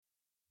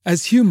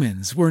As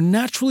humans, we're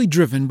naturally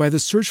driven by the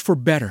search for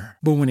better.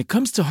 But when it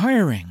comes to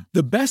hiring,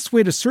 the best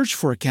way to search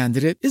for a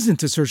candidate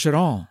isn't to search at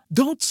all.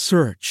 Don't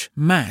search,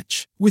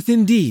 match with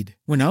Indeed.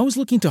 When I was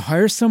looking to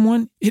hire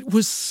someone, it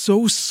was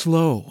so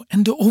slow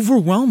and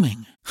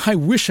overwhelming. I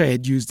wish I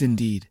had used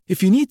Indeed.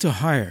 If you need to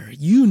hire,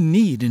 you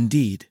need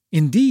Indeed.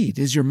 Indeed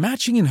is your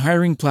matching and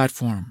hiring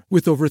platform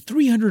with over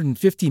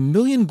 350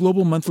 million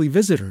global monthly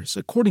visitors,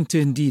 according to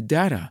Indeed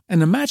data,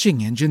 and a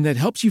matching engine that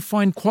helps you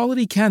find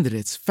quality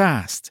candidates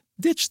fast.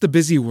 Ditch the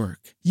busy work.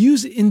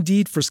 Use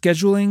Indeed for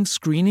scheduling,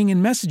 screening,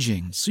 and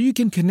messaging so you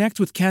can connect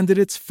with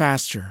candidates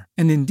faster.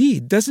 And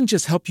Indeed doesn't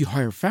just help you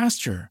hire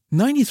faster.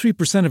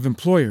 93% of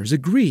employers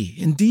agree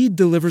Indeed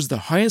delivers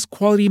the highest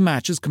quality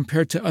matches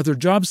compared to other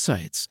job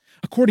sites,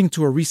 according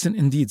to a recent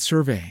Indeed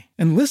survey.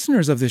 And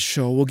listeners of this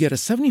show will get a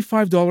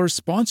 $75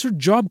 sponsored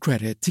job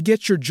credit to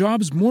get your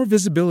jobs more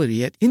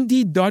visibility at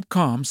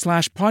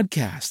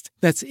Indeed.com/podcast.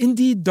 That's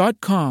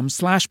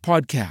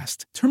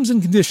Indeed.com/podcast. Terms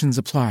and conditions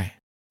apply.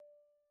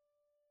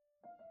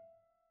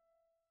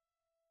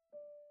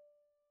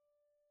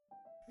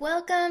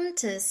 Welcome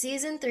to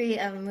Season 3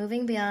 of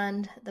Moving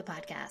Beyond the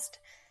podcast.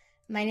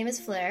 My name is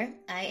Fleur.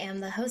 I am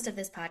the host of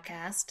this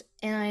podcast,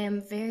 and I am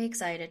very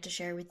excited to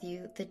share with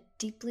you the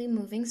deeply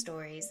moving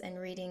stories and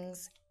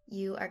readings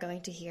you are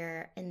going to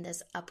hear in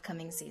this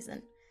upcoming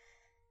season.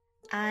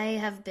 I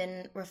have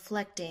been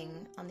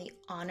reflecting on the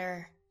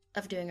honor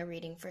of doing a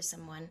reading for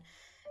someone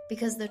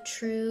because the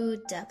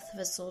true depth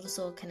of a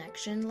soul-to-soul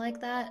connection like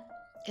that,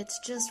 it's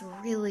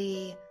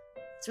really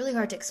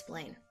hard to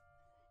explain.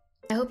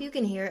 I hope you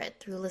can hear it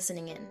through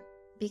listening in,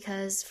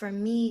 because for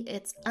me,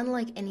 it's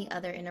unlike any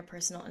other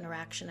interpersonal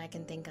interaction I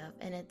can think of,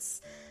 and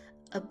it's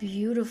a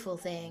beautiful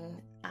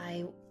thing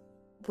I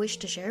wish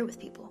to share with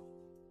people.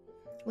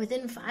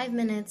 Within 5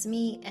 minutes,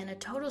 me and a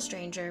total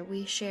stranger,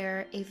 we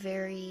share a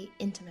very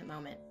intimate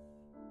moment.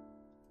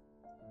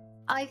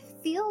 I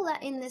feel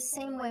that in the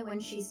same way when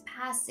she's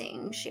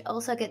passing, she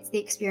also gets the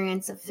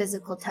experience of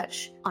physical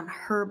touch on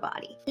her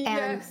body.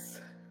 Yes.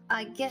 And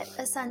I get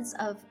a sense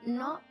of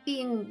not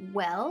being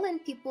well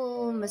and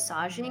people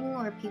massaging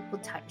or people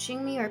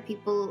touching me or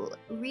people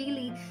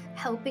really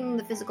helping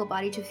the physical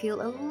body to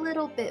feel a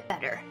little bit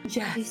better.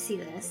 Yes. Do you see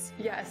this?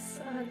 Yes.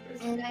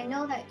 100%. And I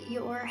know that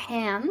your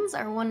hands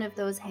are one of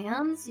those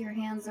hands. Your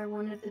hands are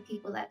one of the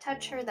people that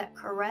touch her, that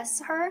caress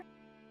her.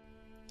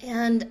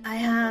 And I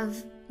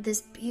have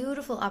this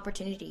beautiful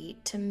opportunity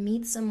to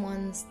meet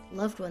someone's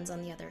loved ones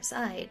on the other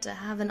side, to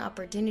have an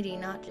opportunity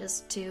not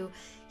just to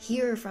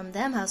hear from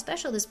them how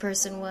special this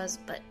person was,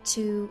 but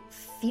to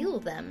feel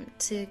them,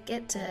 to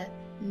get to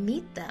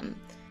meet them.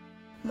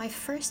 My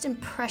first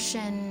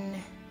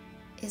impression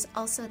is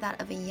also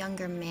that of a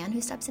younger man who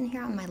steps in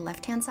here on my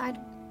left-hand side.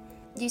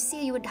 You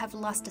see, you would have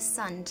lost a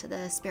son to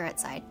the spirit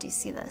side. Do you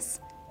see this?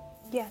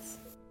 Yes.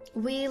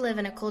 We live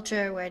in a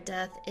culture where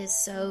death is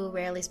so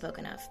rarely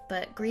spoken of,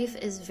 but grief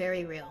is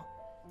very real,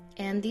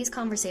 and these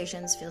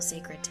conversations feel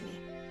sacred to me.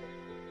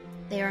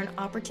 They are an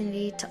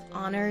opportunity to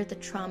honor the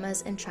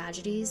traumas and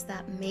tragedies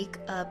that make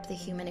up the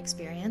human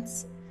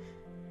experience.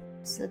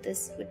 So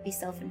this would be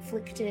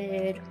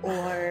self-inflicted,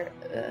 or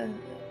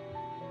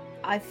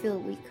I feel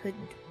we could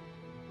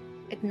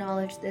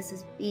acknowledge this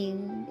as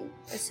being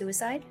a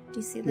suicide.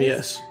 Do you see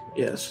this?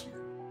 Yes.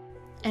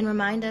 And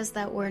remind us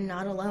that we're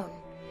not alone.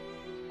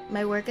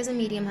 My work as a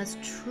medium has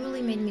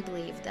truly made me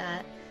believe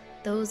that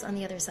those on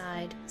the other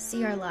side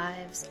see our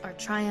lives, our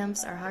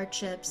triumphs, our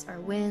hardships,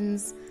 our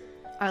wins,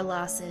 our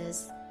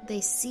losses.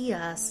 They see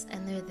us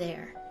and they're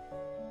there.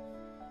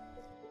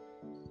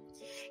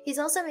 He's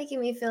also making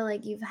me feel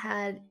like you've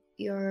had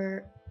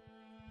your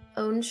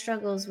own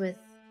struggles with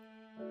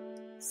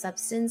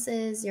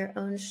substances, your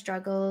own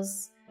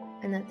struggles,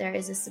 and that there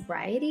is a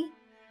sobriety,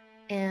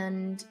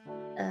 and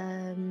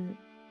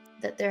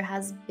that there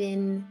has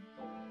been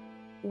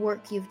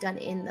work you've done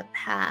in the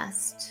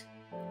past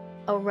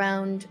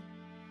around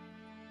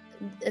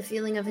a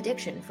feeling of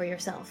addiction for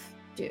yourself.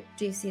 Do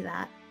you see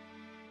that?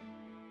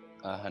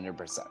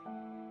 100%.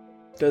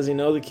 Does he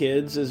know the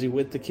kids? Is he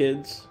with the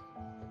kids?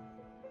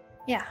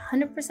 Yeah,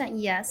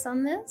 100% yes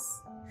on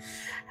this.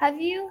 Have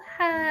there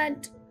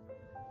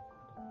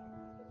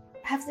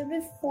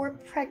been 4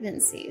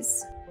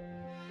 pregnancies?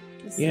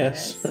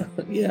 Yes.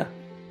 Yeah.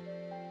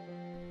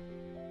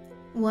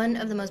 One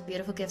of the most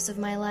beautiful gifts of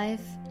my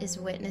life is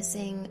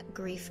witnessing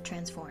grief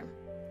transform.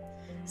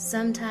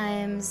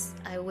 Sometimes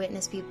I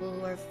witness people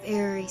who are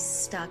very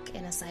stuck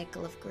in a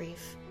cycle of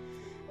grief,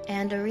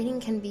 and a reading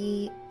can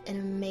be an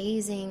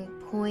amazing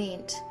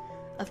point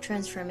of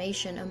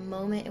transformation, a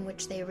moment in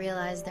which they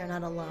realize they're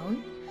not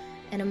alone,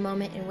 and a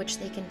moment in which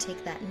they can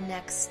take that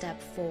next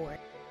step forward.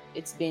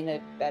 It's been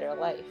a better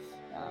life.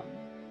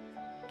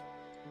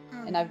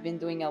 And I've been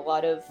doing a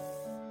lot of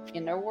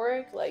inner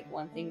work. Like,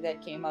 one thing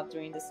that came up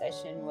during the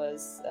session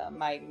was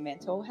my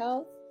mental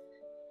health,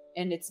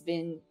 and it's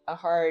been a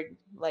hard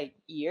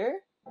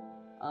year.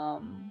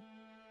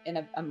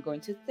 And I'm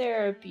going to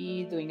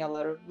therapy, doing a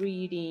lot of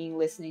reading,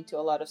 listening to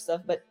a lot of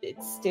stuff, but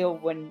it's still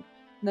when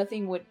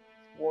nothing would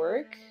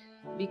work,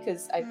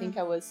 because I think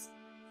I was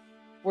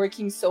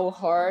working so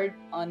hard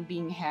on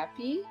being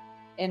happy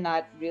and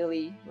not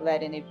really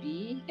letting it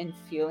be and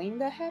feeling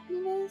the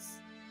happiness.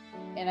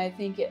 And I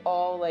think it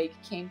all like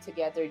came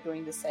together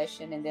during the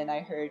session. And then I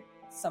heard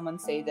someone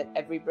say that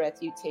every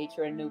breath you take,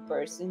 you're a new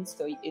person.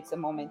 So it's a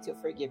moment to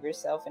forgive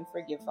yourself and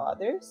forgive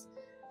others.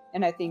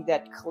 And I think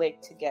that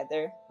clicked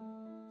together.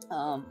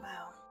 Wow.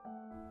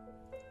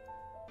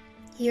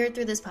 Here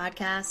through this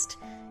podcast,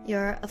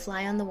 you're a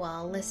fly on the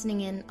wall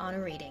listening in on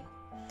a reading,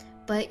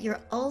 but you're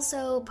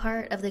also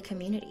part of the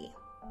community.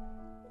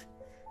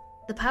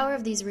 The power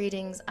of these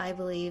readings, I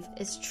believe,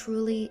 is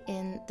truly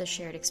in the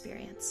shared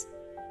experience.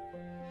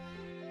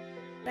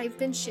 I've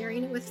been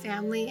sharing it with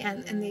family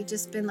and they've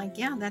just been like,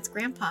 yeah, that's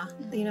Grandpa.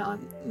 You know,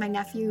 my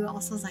nephew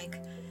also is like,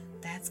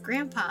 that's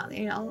Grandpa.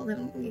 You know,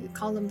 then we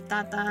call him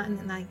Tata, and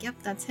then like, yep,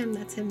 that's him.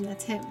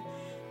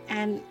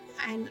 And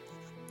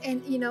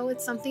you know,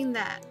 it's something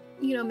that,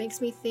 you know, makes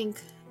me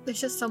think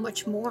there's just so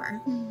much more.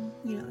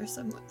 You know, there's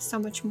so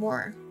much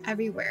more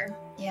everywhere.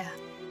 Yeah.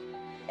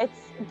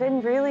 It's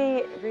been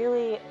really,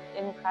 really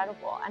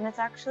incredible. And it's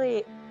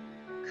actually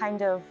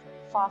kind of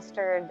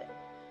fostered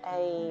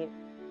a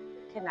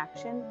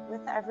connection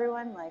with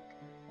everyone. Like,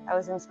 I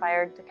was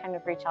inspired to kind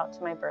of reach out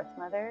to my birth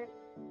mother.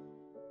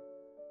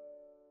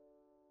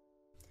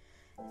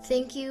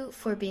 Thank you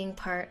for being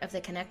part of the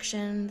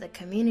connection, the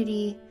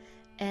community,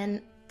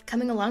 and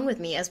coming along with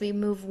me as we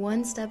move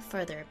one step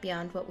further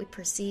beyond what we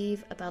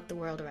perceive about the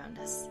world around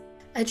us.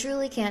 I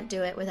truly can't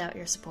do it without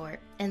your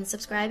support, and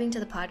subscribing to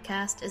the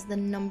podcast is the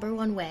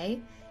 #1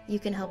 way you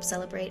can help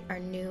celebrate our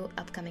new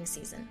upcoming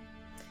season.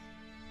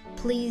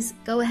 Please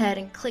go ahead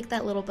and click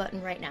that little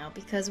button right now,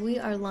 because we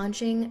are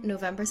launching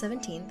November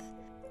 17th.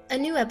 A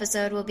new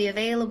episode will be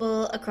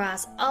available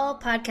across all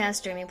podcast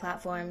streaming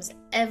platforms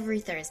every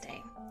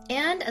Thursday.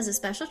 And as a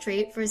special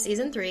treat for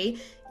Season 3,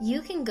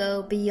 you can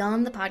go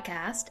beyond the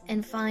podcast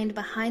and find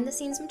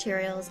behind-the-scenes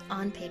materials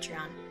on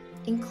Patreon,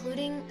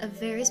 including a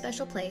very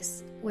special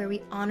place where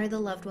we honor the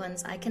loved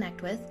ones I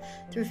connect with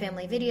through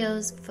family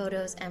videos,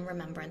 photos, and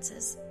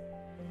remembrances.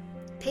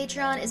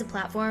 Patreon is a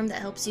platform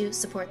that helps you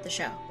support the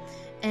show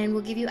and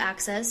will give you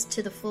access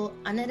to the full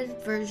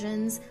unedited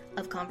versions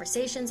of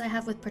conversations I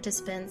have with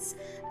participants,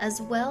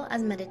 as well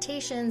as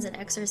meditations and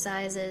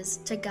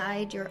exercises to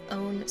guide your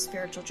own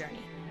spiritual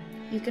journey.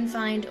 You can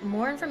find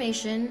more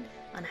information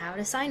on how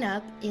to sign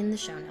up in the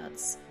show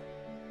notes.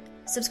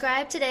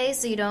 Subscribe today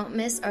so you don't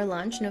miss our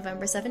launch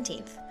November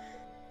 17th.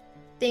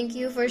 Thank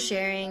you for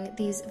sharing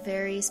these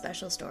very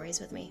special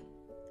stories with me.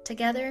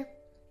 Together,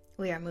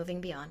 we are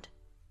moving beyond.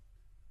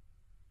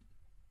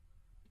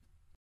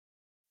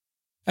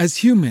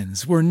 As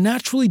humans, we're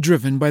naturally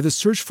driven by the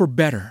search for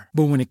better.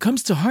 But when it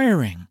comes to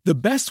hiring, the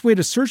best way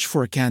to search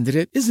for a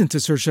candidate isn't to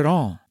search at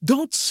all.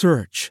 Don't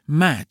search,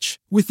 match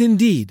with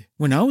Indeed.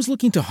 When I was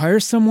looking to hire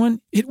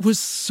someone, it was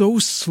so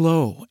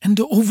slow and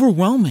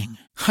overwhelming.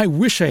 I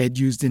wish I had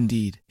used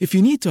Indeed. If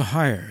you need to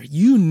hire,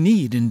 you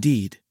need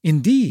Indeed.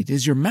 Indeed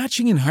is your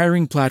matching and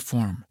hiring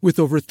platform with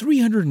over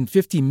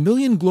 350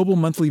 million global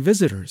monthly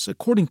visitors,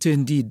 according to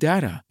Indeed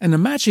data, and a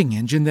matching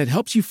engine that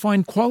helps you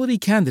find quality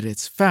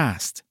candidates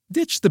fast.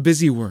 Ditch the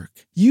busy work.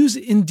 Use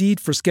Indeed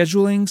for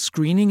scheduling,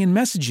 screening, and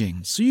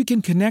messaging so you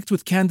can connect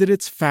with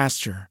candidates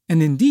faster.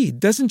 And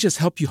Indeed doesn't just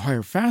help you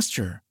hire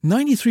faster.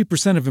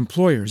 93% of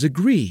employers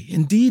agree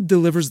Indeed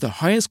delivers the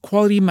highest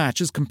quality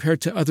matches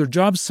compared to other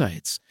job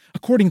sites,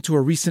 according to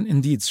a recent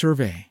Indeed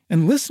survey.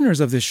 And listeners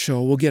of this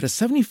show will get a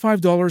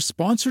 $75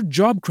 sponsored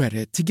job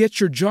credit to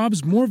get your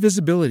jobs more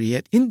visibility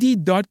at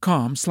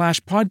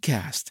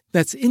Indeed.com/podcast.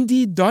 That's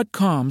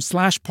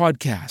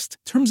Indeed.com/podcast.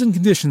 Terms and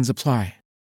conditions apply.